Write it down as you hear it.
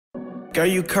Girl,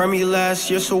 you curved me last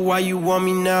year, so why you want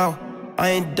me now? I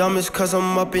ain't dumb, it's cause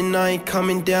I'm up and I ain't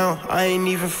coming down. I ain't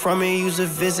even from it, use a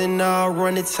visit now. I'll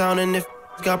run the town, and if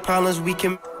got problems, we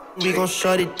gon'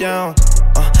 shut it down.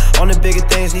 On the bigger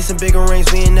things, need some bigger rings,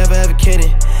 we ain't never ever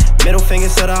kidding. Middle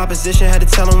fingers to the opposition, had to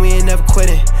tell them we ain't never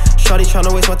quitting. Shawty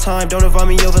tryna waste my time, don't invite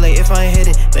me over late if I ain't hit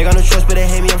it. They got no trust, but they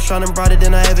hate me, I'm shining brighter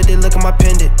than I ever did, look at my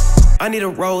pendant. I need a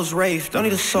Rolls Royce, don't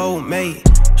need a soulmate.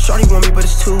 Shawty want me, but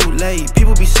it's too late.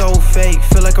 People be so fake,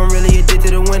 feel like I'm really addicted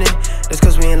to winning. That's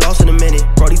cause we ain't lost in a minute.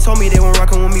 Brody told me they weren't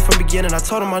rockin' with me from beginning. I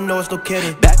told him I know it's no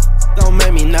kidding. That don't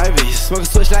make me nervous. Smoke a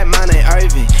switch like mine ain't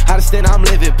Irving. How to stand, I'm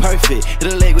living perfect.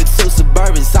 Hit a leg with 2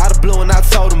 Suburbans. Out of blue and I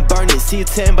told him burn it. See a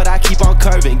 10, but I keep on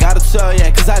curving. Got a 12,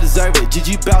 yeah, cause I deserve it.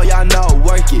 GG Bell, y'all know,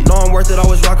 work it. Know I'm worth it,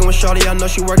 always rockin' with Shawty. I know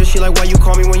she workin'. She like, why you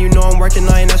call me when you know I'm working?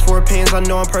 I ain't ask for opinions, I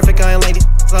know I'm perfect. I ain't like these.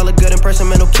 I look good in person,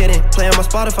 man, no kidding. Play on my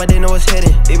Spotify, they know it's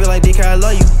hidden. They be like, DK, I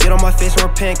love you. Get on my face and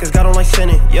repent, cause God don't like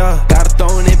sinning, yeah. Gotta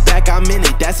throwin' it back, I'm in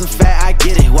it. That's a fact, I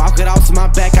get it. Walk it off to my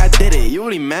back, I did it. You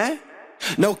really mad?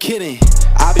 No kidding.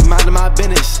 I be minding my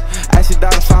business. Ask your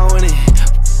daughter if I want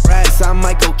it. Rats, I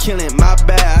might go killin'. My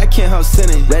bad, I can't help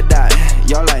sinning. Red dot,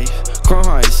 your life. Chrome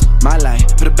hearts, my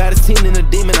life. For the baddest team in the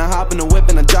demon, I hop in the whip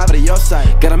and I drive it to your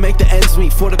side. Gotta make the ends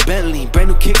meet for the Bentley. Brand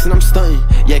new kicks and I'm stunting.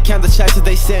 Yeah, count the checks that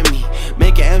they sent me.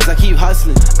 Making M's, I keep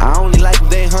hustling. I only like if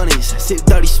they honeys. Sip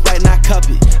dirty Sprite and I cup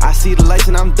it. I see the lights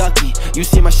and I'm ducky. You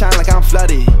see my shine like I'm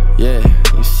flooded. Yeah,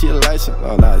 you see the lights?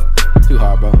 Oh, nah, too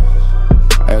hard, bro.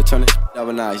 Hey, turn it up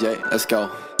a notch, yeah, let's go.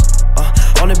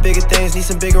 On the bigger things, need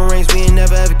some bigger rings, we ain't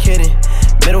never ever kidding.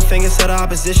 Middle fingers to the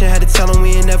opposition, had to tell them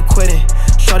we ain't never quitting.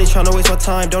 Shawty tryna waste my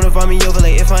time, don't invite me over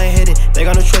late if I ain't hit it. They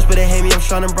got no trust, but they hate me, I'm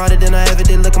shining brighter than I ever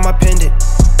did, look at my pendant.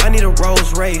 I need a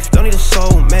Rolls Royce, don't need a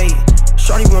soulmate.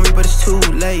 Shawty want me, but it's too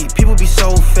late. People be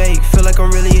so fake, feel like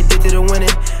I'm really addicted to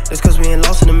winning. That's cause we ain't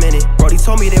lost in a minute. Brody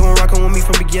told me they weren't rockin' with me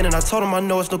from beginning. I told him I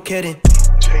know it's no kidding.